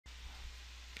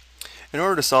In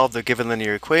order to solve the given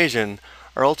linear equation,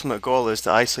 our ultimate goal is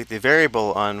to isolate the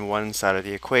variable on one side of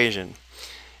the equation.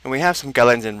 And we have some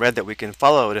guidelines in red that we can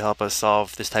follow to help us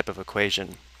solve this type of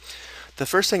equation. The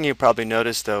first thing you probably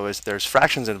notice though is there's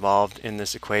fractions involved in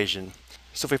this equation.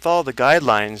 So if we follow the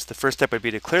guidelines, the first step would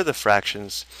be to clear the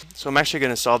fractions. So I'm actually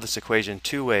going to solve this equation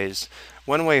two ways.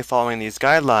 One way following these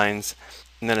guidelines,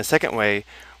 and then a second way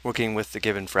working with the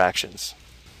given fractions.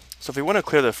 So if we want to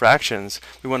clear the fractions,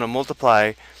 we want to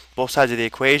multiply both sides of the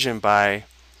equation by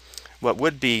what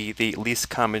would be the least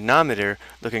common denominator,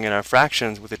 looking at our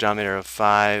fractions with a denominator of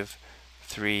 5,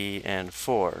 3, and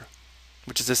 4,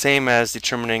 which is the same as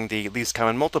determining the least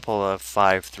common multiple of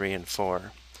 5, 3, and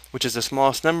 4, which is the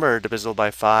smallest number divisible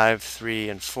by 5, 3,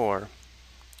 and 4,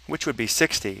 which would be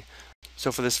 60.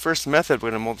 So for this first method,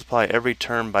 we're going to multiply every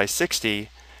term by 60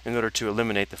 in order to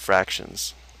eliminate the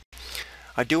fractions.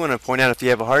 I do want to point out, if you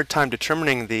have a hard time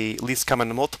determining the least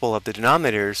common multiple of the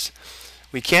denominators,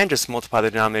 we can just multiply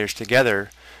the denominators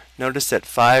together. Notice that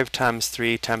 5 times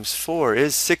 3 times 4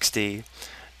 is 60.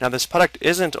 Now this product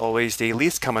isn't always the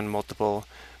least common multiple,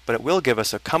 but it will give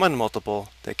us a common multiple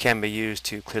that can be used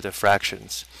to clear the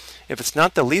fractions. If it's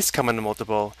not the least common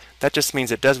multiple, that just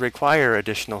means it does require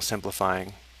additional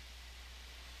simplifying.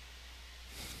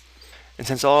 And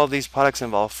since all of these products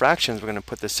involve fractions, we're going to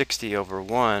put the 60 over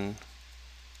 1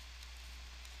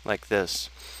 like this.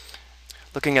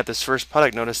 Looking at this first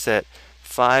product, notice that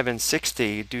 5 and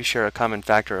 60 do share a common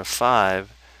factor of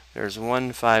 5. There's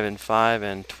 1, 5, and 5,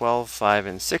 and 12, 5,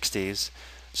 and 60s.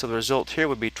 So the result here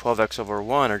would be 12x over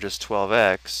 1, or just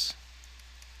 12x.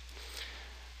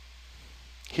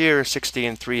 Here, 60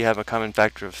 and 3 have a common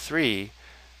factor of 3.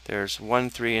 There's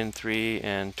 1, 3, and 3,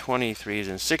 and 23s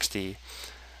and 60.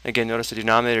 Again, notice the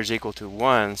denominator is equal to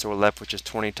 1, so we're left with just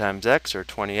 20 times x, or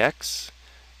 20x.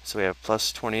 So we have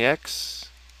plus 20x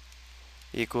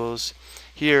equals,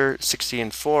 here 60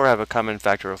 and 4 have a common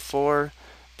factor of 4.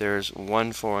 There's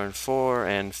 1, 4, and 4,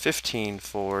 and 15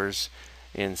 4s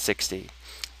in 60.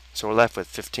 So we're left with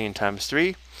 15 times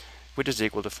 3, which is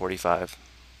equal to 45.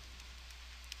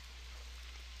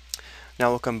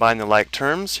 Now we'll combine the like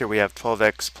terms. Here we have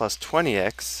 12x plus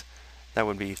 20x. That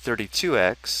would be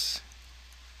 32x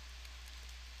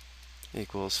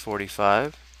equals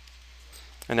 45.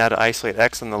 And now to isolate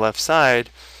x on the left side,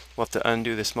 we'll have to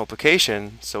undo this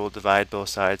multiplication, so we'll divide both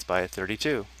sides by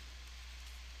 32.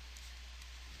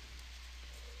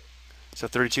 So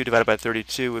 32 divided by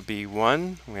 32 would be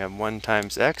 1. We have 1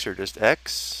 times x, or just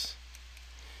x,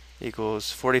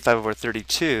 equals 45 over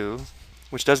 32,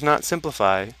 which does not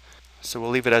simplify, so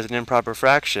we'll leave it as an improper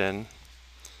fraction.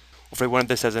 If we wanted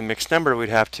this as a mixed number, we'd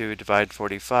have to divide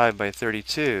 45 by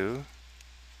 32.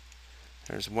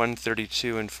 There's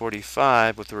 132 and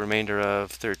 45 with the remainder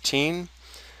of 13.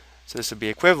 So this would be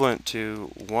equivalent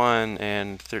to 1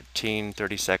 and 13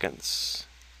 30-seconds.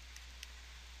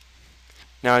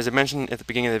 Now, as I mentioned at the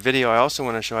beginning of the video, I also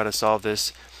want to show how to solve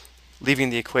this,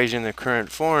 leaving the equation in the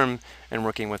current form and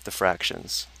working with the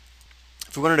fractions.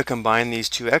 If we wanted to combine these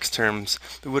two x terms,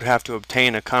 we would have to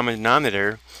obtain a common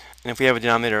denominator. And if we have a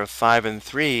denominator of 5 and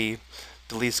 3,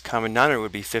 the least common denominator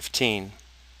would be 15.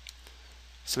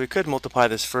 So we could multiply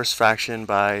this first fraction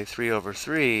by 3 over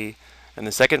 3 and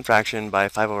the second fraction by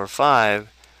 5 over 5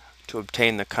 to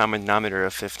obtain the common denominator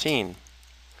of 15.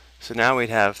 So now we'd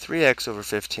have 3x over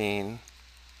 15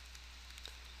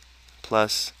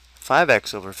 plus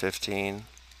 5x over 15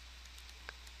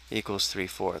 equals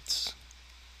 3/4.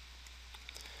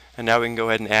 And now we can go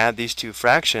ahead and add these two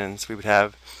fractions. We would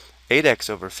have 8x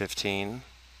over 15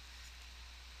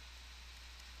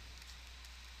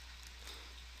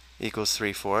 equals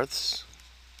 3/4.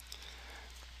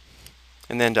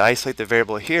 And then to isolate the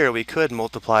variable here, we could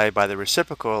multiply by the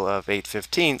reciprocal of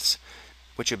 8/15,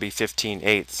 which would be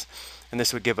 15/8. And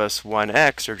this would give us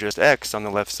 1x, or just x, on the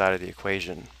left side of the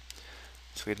equation.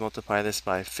 So we'd multiply this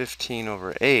by 15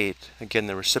 over 8, again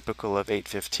the reciprocal of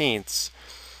 8/15,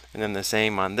 and then the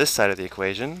same on this side of the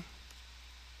equation.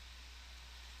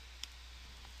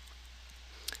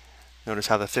 Notice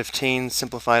how the 15s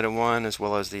simplify to 1 as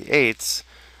well as the 8s.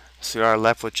 So we are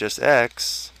left with just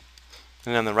x.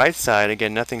 And on the right side,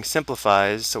 again, nothing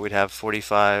simplifies, so we'd have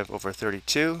 45 over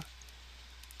 32,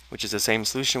 which is the same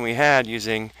solution we had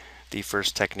using the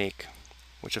first technique,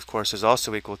 which of course is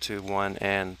also equal to 1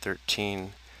 and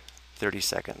 13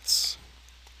 30-seconds.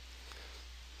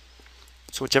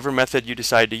 So whichever method you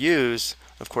decide to use,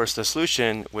 of course the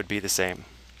solution would be the same.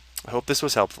 I hope this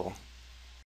was helpful.